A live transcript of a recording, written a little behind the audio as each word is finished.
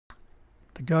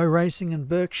The Go Racing and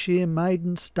Berkshire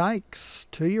Maiden Stakes,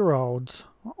 2-year-olds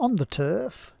on the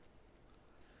turf.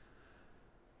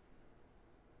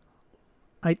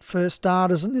 8 first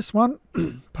starters in this one.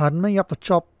 Pardon me, up the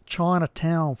top,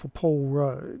 Chinatown for Paul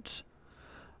Rhodes.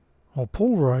 Or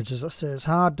Paul Rhodes, as it says.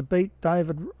 Hard to beat,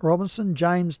 David Robinson,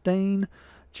 James Dean,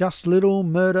 Just Little,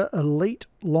 Murder Elite,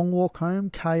 Long Walk Home,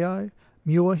 KO,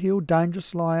 Muir Hill,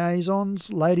 Dangerous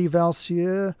Liaisons, Lady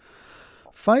Valsier.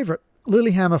 Favourite,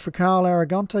 Lilyhammer for Carl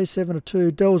Aragante,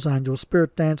 7-2, Dell's Angel,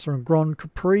 Spirit Dancer and Grand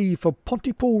Capri for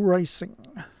Pontypool Racing.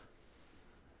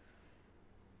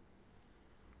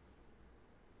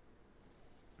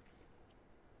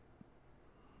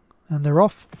 And they're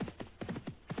off.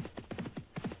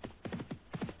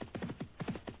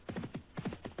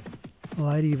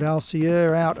 Lady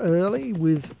Valsier out early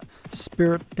with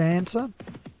Spirit Dancer.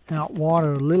 Out wide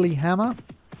of Lilyhammer.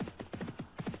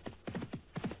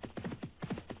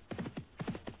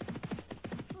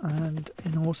 And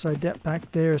also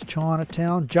back there is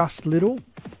Chinatown, Just Little.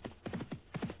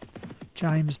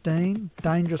 James Dean,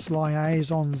 Dangerous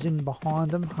Liaisons in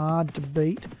behind them, Hard to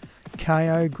Beat.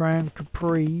 KO, Grand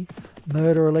Capri,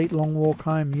 Murder Elite, Long Walk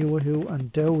Home, Muir Hill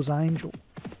and Dell's Angel.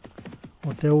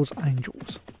 Or Dell's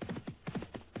Angels.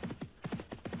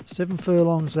 7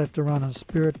 furlongs left to run and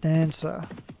Spirit Dancer.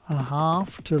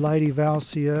 1/2 to Lady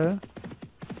Valsier.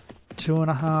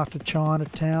 2.5 to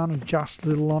Chinatown and Just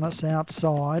Little on its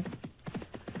outside.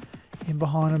 In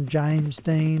behind them, James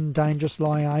Dean, Dangerous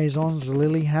Liaisons,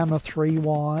 Lilyhammer 3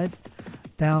 wide.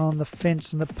 Down on the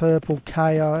fence in the purple,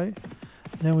 KO.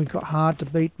 Then we've got Hard to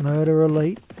Beat, Murder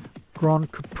Elite,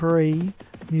 Grand Capri,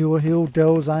 Muir Hill,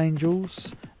 Dell's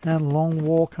Angels, and Long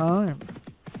Walk Home.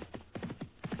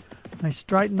 They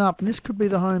straighten up, and this could be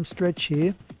the home stretch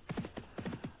here.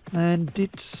 And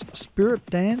it's Spirit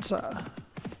Dancer.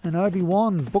 And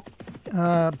Obi-Wan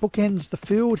bookends the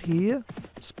field here.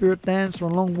 Spirit Dancer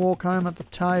and Long Walk Home at the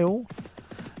tail.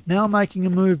 Now making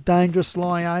a move, Dangerous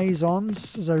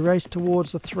Liaisons as they race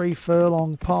towards the 3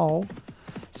 furlong pole.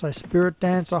 So Spirit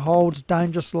Dancer holds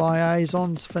Dangerous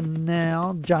Liaisons for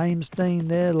now. James Dean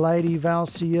there, Lady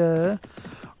Valsier.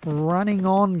 Running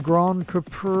on Grand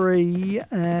Capri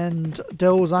and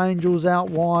Dell's Angels out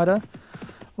wider.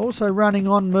 Also running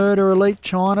on Murder Elite,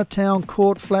 Chinatown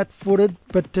caught flat-footed,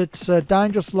 but it's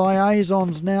Dangerous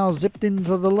Liaisons now zipped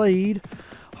into the lead.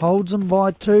 Holds them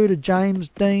by 2 to James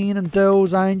Dean and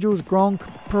Dell's Angels. Grand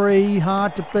Capri,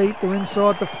 Hard to Beat, they're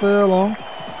inside the furlong.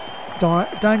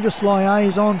 Dangerous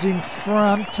Liaisons in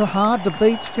front to Hard to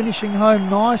Beat's finishing home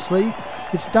nicely.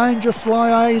 It's Dangerous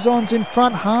Liaisons in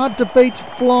front. Hard to Beat's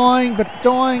flying but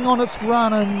dying on its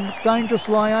run, and Dangerous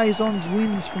Liaisons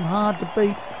wins from Hard to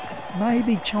Beat.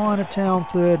 Maybe Chinatown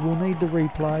third. We'll need the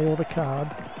replay or the card.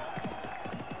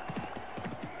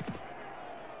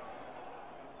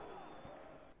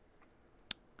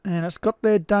 And it's got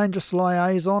their Dangerous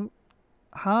Liaison.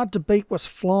 Hard to Beat was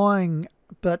flying,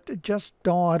 but it just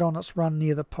died on its run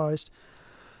near the post.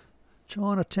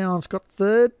 Chinatown's got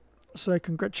third. So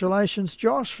congratulations,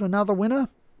 Josh. Another winner.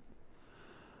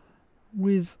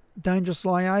 With Dangerous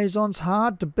Liaisons.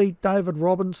 Hard to Beat, David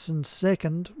Robinson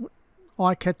second.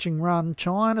 Eye-catching run.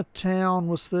 Chinatown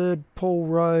was third, Paul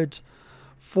Rhodes.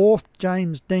 4th,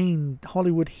 James Dean,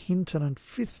 Hollywood Hinton. And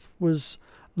 5th was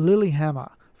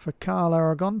Lilyhammer for Carl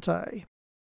Aragante.